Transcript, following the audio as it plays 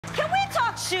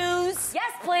shoes.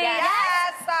 Yes, please.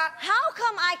 Yes. How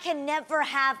come I can never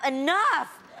have enough?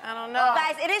 I don't know.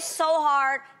 Guys, it is so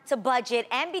hard to budget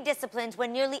and be disciplined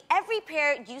when nearly every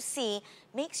pair you see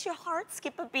makes your heart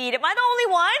skip a beat. Am I the only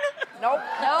one? Nope.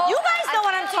 You guys know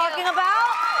what I'm talking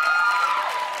about.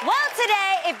 Well,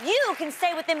 today, if you can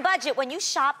stay within budget when you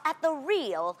shop at the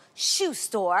real shoe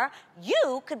store,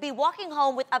 you could be walking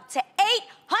home with up to $800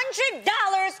 worth of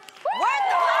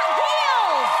hot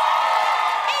heels.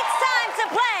 It's time to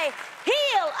play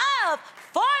Heel of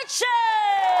Fortune.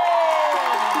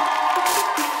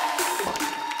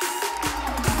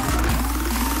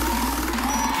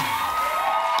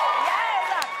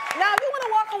 Now, if you want to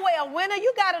walk away a winner,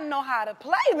 you got to know how to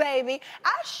play, baby.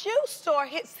 Our shoe store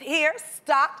hits here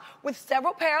stocked with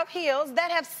several pair of heels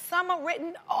that have summer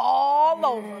written all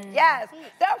over. Yes,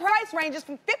 their price ranges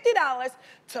from $50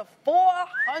 to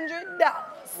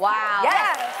 $400. Wow.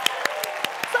 Yes.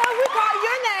 So if we call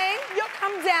your name, you'll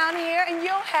come down here and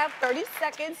you'll have 30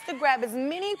 seconds to grab as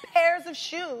many pairs of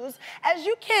shoes as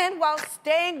you can while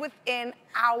staying within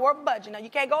our budget. Now, you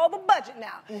can't go over budget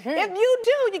now. If you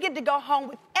do, you get to go home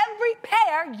with every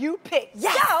pair you pick.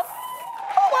 Yes. So,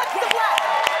 who wants to play?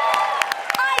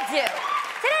 I do.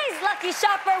 Today's lucky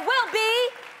shopper will be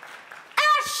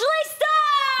Ashley Starr!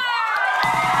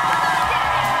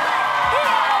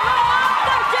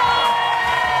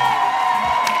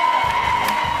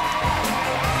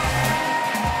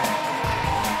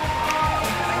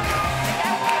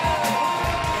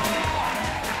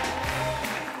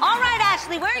 All right,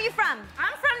 Ashley, where are you from?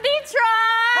 I'm from Detroit!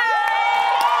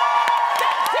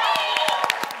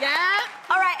 Yeah.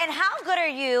 All right, and how good are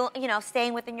you,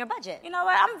 staying within your budget? You know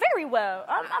what? I'm very well.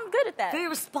 I'm good at that. Very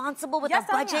responsible with Yes,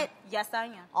 a budget? I am. Yes, I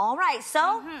am. All right,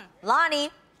 so Lonnie,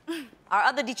 our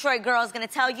other Detroit girl, is going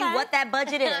to tell you what that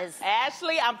budget is.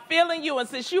 Ashley, I'm feeling you, and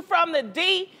since you from the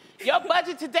D, your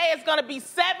budget today is gonna be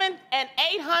 $700 and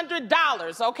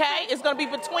 $800, okay? It's gonna be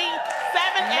between $700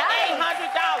 and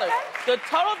 $800. The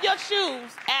total of your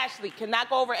shoes, Ashley, cannot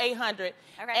go over $800,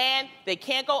 and they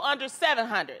can't go under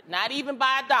 $700, not even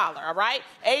by $1, all right?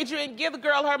 Adrian, give the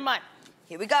girl her money.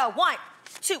 Here we go. 1,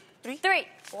 2, 3,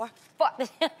 4, 5,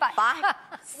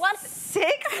 6.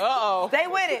 Uh-oh. Stay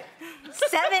with it.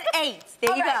 7, 8.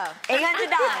 There you go. $800. Clearly,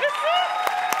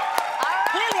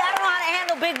 I don't know how to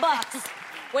handle big bucks.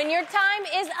 When your time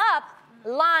is up,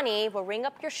 Lonnie will ring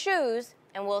up your shoes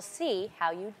and we'll see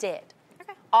how you did.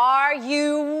 Okay. Are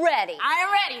you ready? I am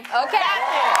ready. Okay.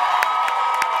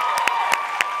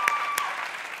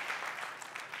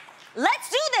 Let's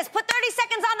do this. Put 30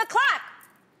 seconds on the clock.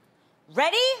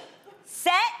 Ready,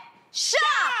 set,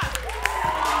 shop.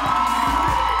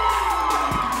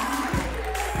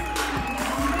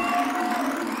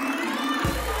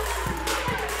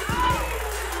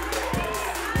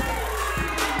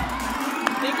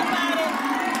 Think about it.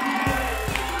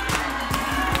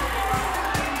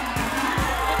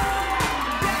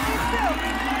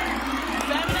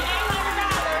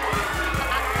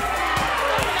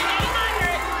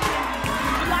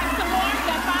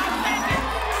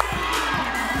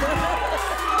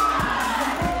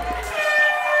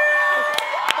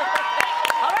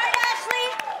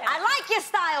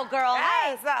 Girl.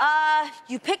 Yes.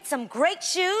 You picked some great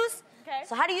shoes. Okay.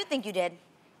 So how do you think you did?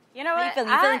 You know How what? you feeling?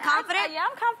 You feeling confident? Yeah,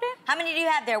 I'm confident. How many do you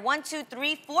have there? 1, 2,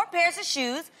 3, 4 pairs of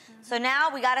shoes. So now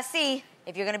we gotta see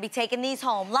if you're gonna be taking these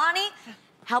home. Lonnie,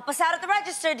 help us out at the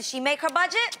register. Did she make her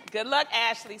budget? Good luck,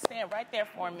 Ashley. Stand right there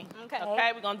for me. Okay.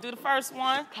 Okay, we're gonna do the first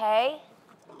one. Okay.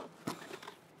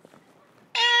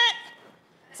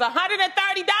 It's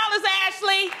 $130,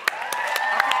 Ashley.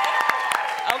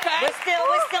 Okay.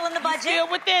 We're still in the budget. Still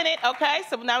within it. Okay,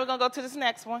 so now we're gonna go to this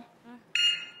next one.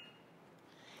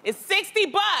 It's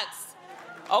 $60.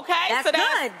 Okay, That's so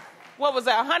that's good. What was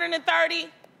that? 130.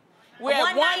 We're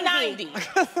at 190. It's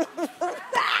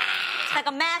like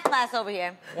a math class over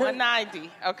here.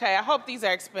 190. Okay, I hope these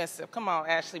are expensive. Come on,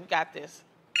 Ashley, we got this.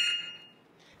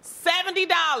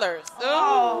 $70.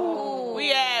 Oh.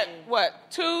 We at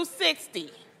what?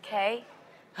 260. Okay.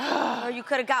 Or you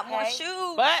could have got more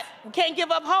shoes. But we can't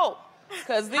give up hope.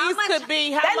 Because these could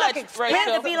be how much, They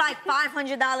Rachel? could be like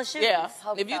 $500 shoes. Yeah.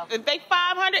 If they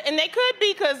 500, and they could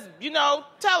be, because,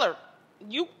 tell her,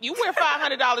 you wear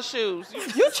 $500 shoes.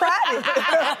 You tried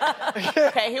it.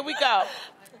 Okay, here we go.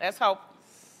 Let's hope.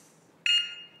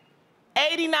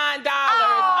 $89. Thank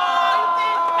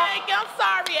you. I'm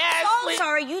sorry, Ashley. So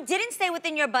sorry, you didn't stay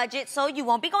within your budget, so you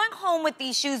won't be going home with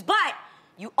these shoes, but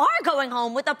you are going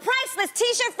home with a priceless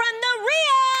t-shirt from The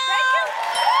Real. Thank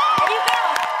you. Here you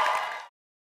go.